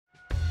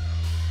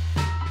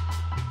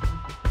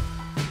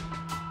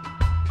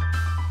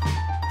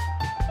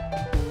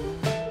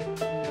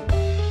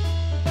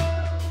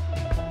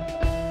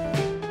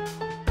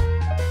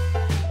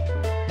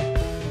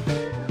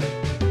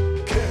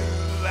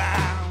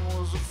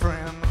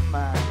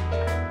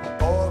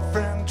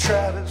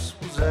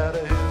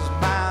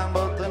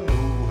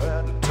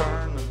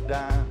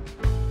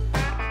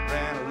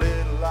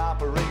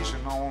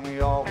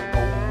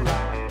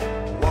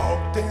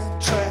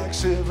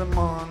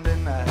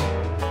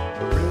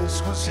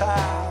was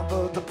high,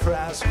 but the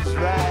price was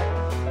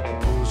right.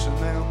 Pushing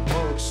them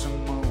books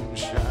and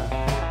moonshine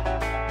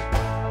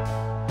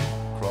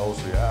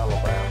across the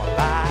Alabama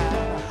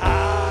line.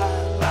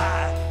 High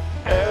like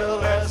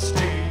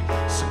LSD,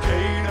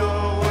 cicada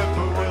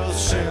whippoorwill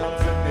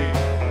symphony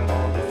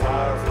on the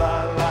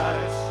firefly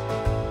lights,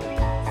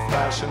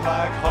 flashing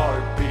like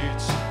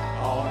heartbeats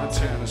on a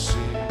Tennessee.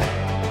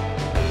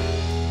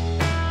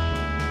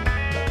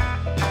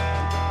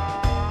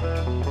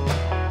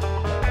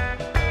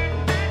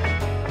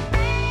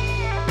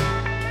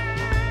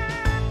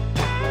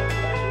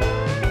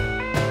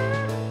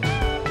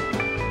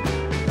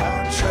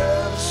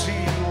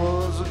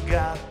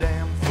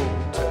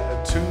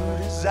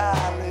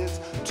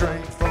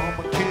 Drank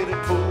from a kiddie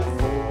pool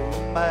full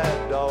of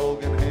Mad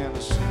Dog and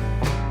Hennessy.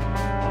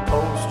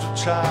 Poster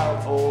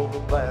child for the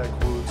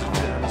backwoods of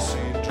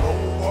Tennessee.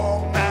 Drove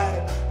all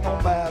night, no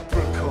map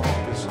or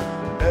compass.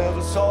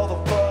 Never saw the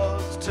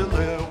buzz till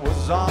it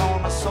was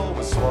on us, so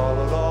we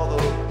swallowed all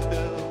the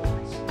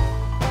pills.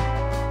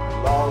 We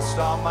lost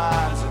our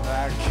minds in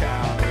that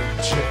county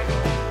jail.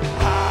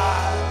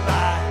 High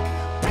like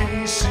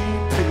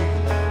PCP,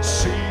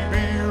 CB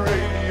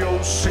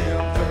radio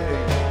symphony.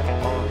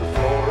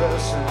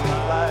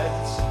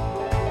 Lights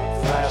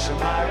flashing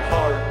like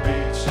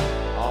heartbeats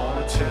on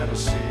a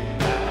Tennessee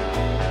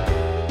night.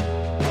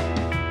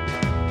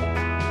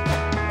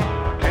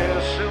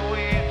 Guess that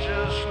we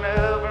just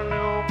never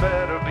knew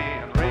better,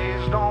 being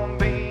raised on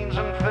beans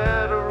and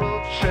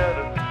federal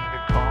cheddar.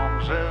 It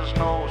comes as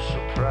no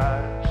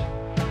surprise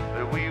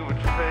that we would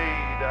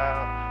fade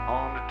out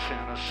on the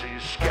Tennessee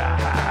sky.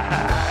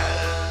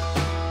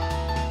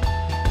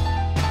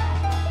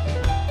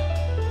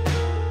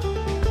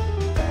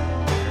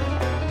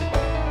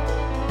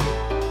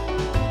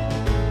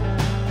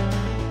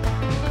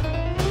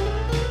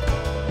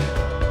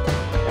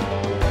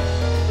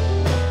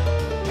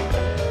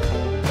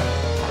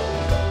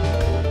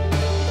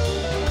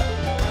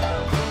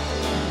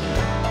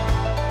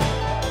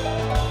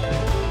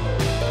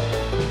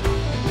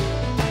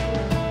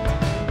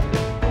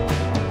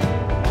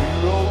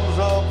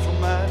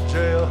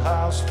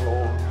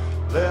 Floor.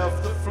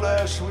 Left the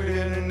flesh, we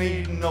didn't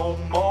need no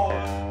more.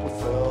 We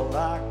fell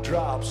like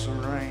drops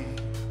of rain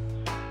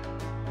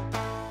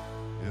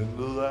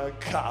into that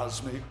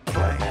cosmic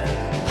plane.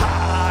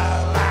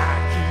 High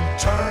like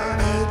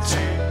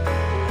eternity,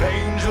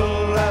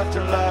 angel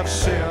afterlife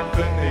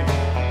symphony,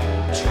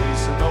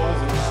 chasing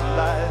those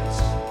lights,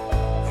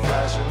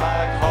 flashing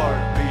like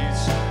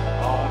heartbeats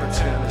on a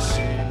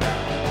Tennessee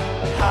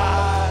night.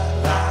 High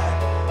like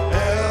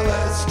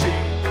LSD,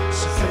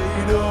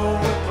 cicada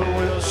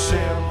whippoorwill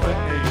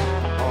symphony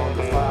on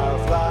the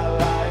firefly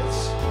lights,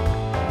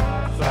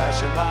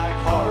 flashing like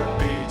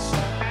heartbeats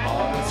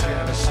on the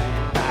Tennessee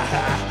night.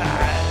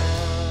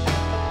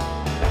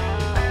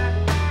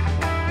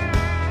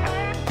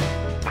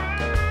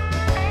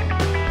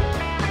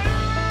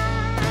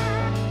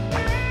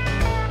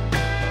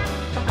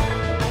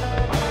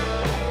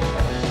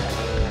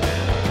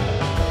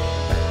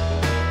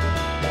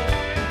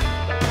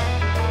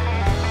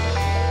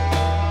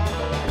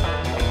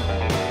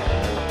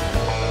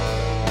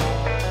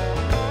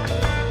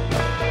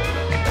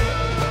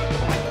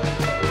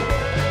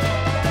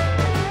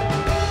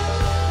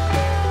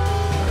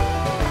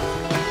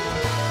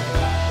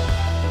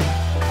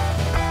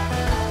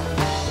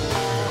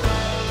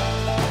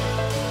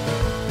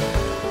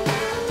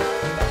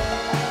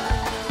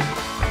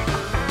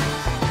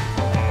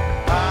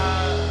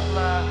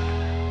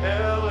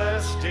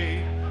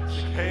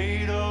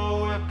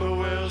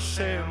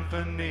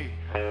 Symphony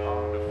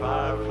on the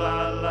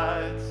firefly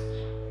lights,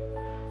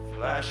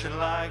 flashing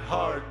like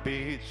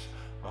heartbeats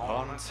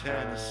on a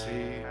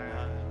Tennessee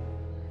night.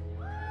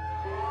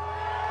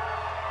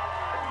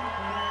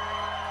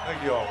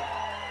 Thank you all.